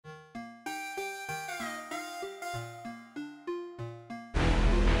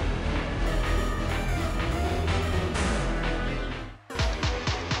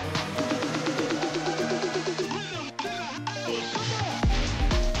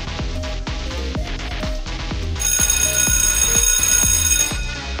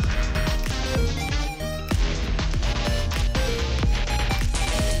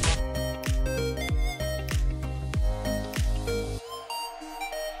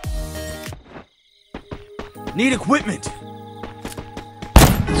Need equipment!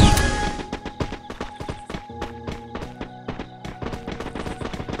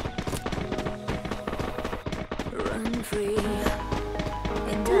 Run free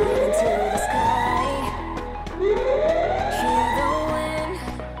and dive into the sky. Hear the wind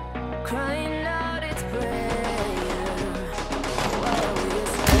crying out its prayer. While we're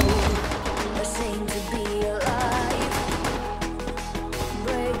so ashamed to be alive,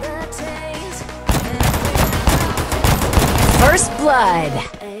 break the chains and First blood.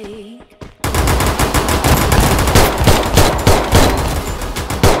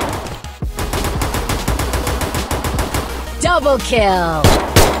 Double kill.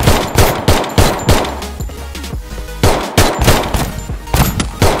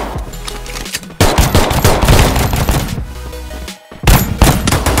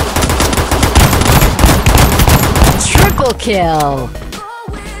 Triple kill.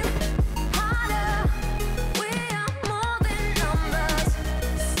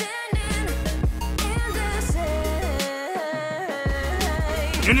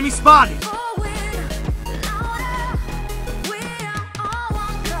 Enemy spotted!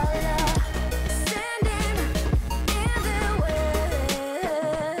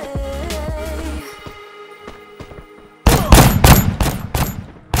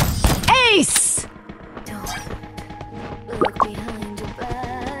 Ace! Look behind your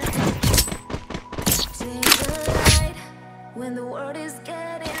back. Take the light when the world is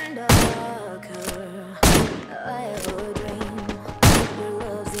getting darker. I have a dream where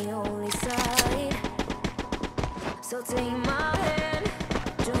love's the only side. So take my hand,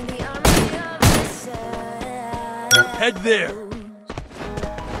 join the army of the side. Head there!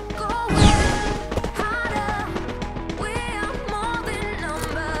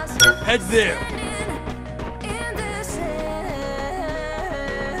 Head there!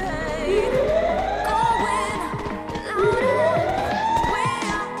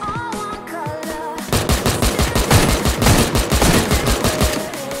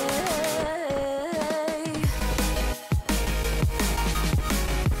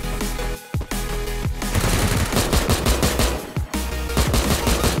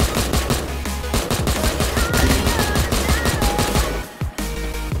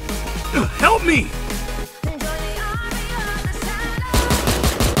 Help me!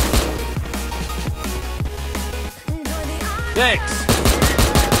 Thanks!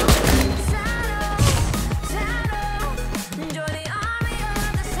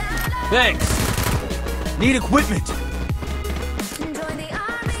 Thanks! Need equipment!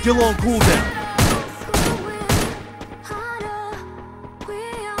 Still on cooldown.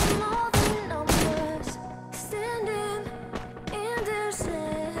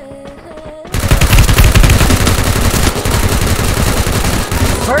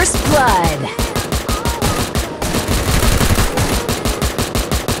 First blood.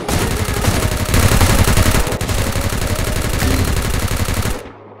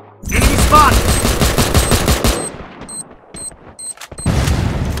 Enemy spotted!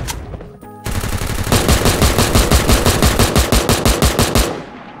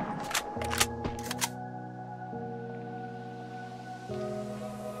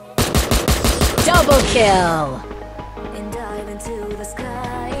 Double kill. And dive into the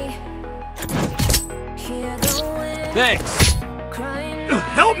sky. Hear the wind Thanks! crying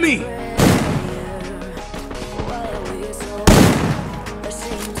Help me! while we're so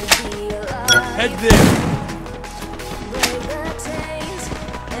ashamed to be alive. Head there! Break the chains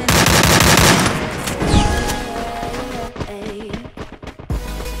and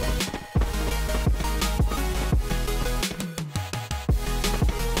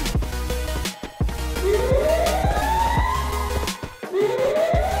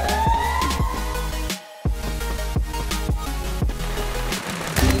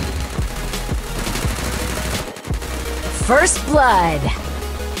First blood.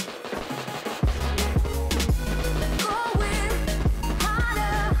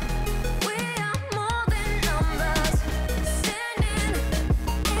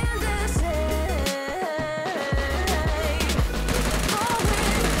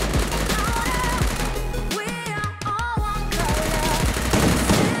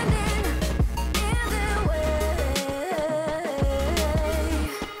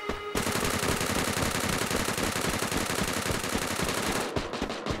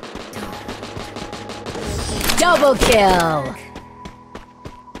 Double kill.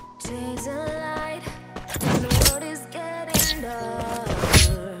 Chase a light when the world is getting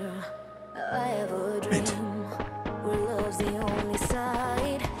darker. I have a dream where love's the only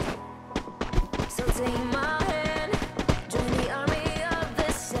side. So take my hand, join the army of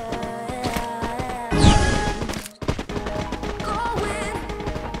the side.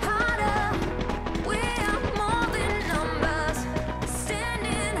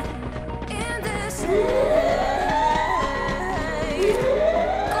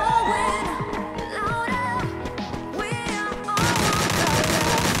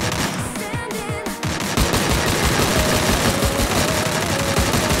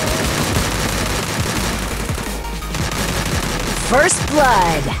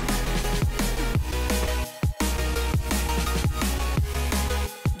 blood.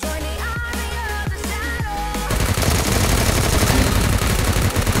 Join the army of the shadows.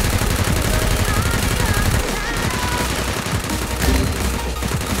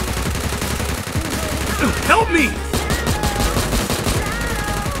 Help me!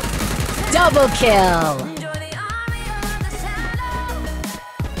 Double kill. Join the army of the shadows.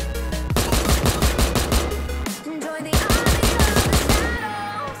 Join the army of the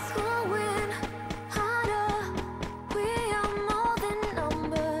shadows. Going harder. We are more than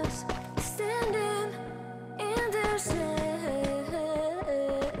numbers. Standing in their shade.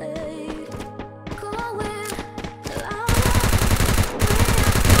 Going louder.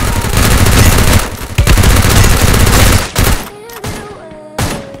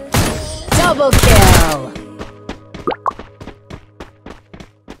 Double kill.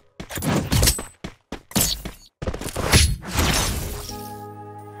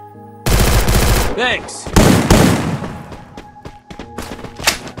 Thanks.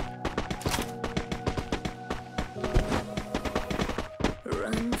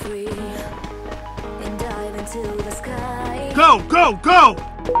 Run free and dive into the sky. Go, go, go!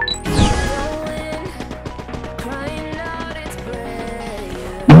 Going, crying out its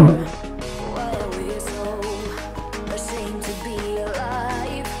prayer. Why are we so ashamed to be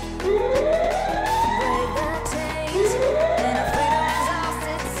alive? Break the chains and our freedom is ours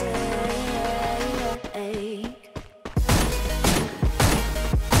to take.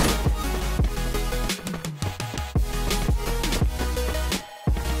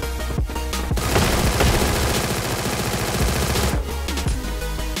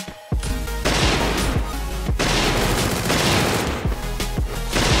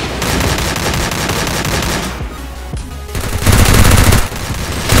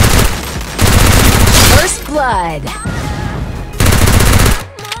 First blood.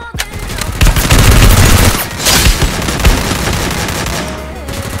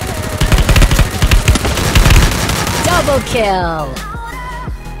 Double kill.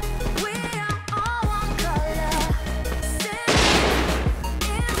 We are all one color, standing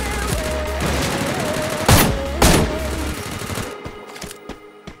in their way.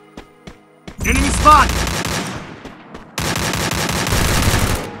 Enemy spot!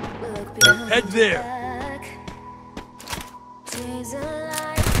 Look behind Head there. back. Chase a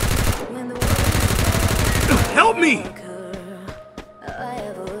light when the world Help me! occur. I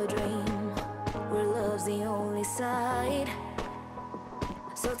have a dream where love's the only side.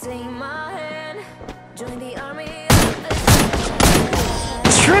 So take my hand, join the army of the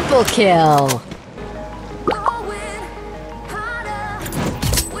shadows. Triple kill. Going harder,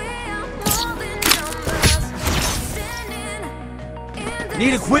 we are more than numbers. Standing in the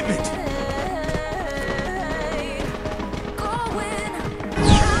Need equipment. shade. Going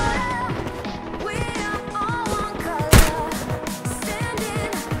harder, we are all one color.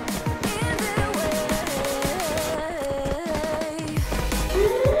 Standing in their way.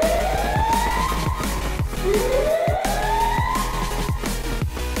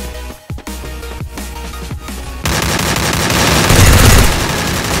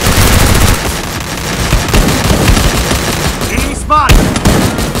 Enemy spot!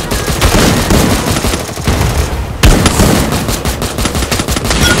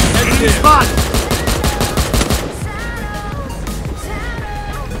 Enemy spot!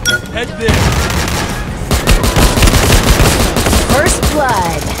 Head there.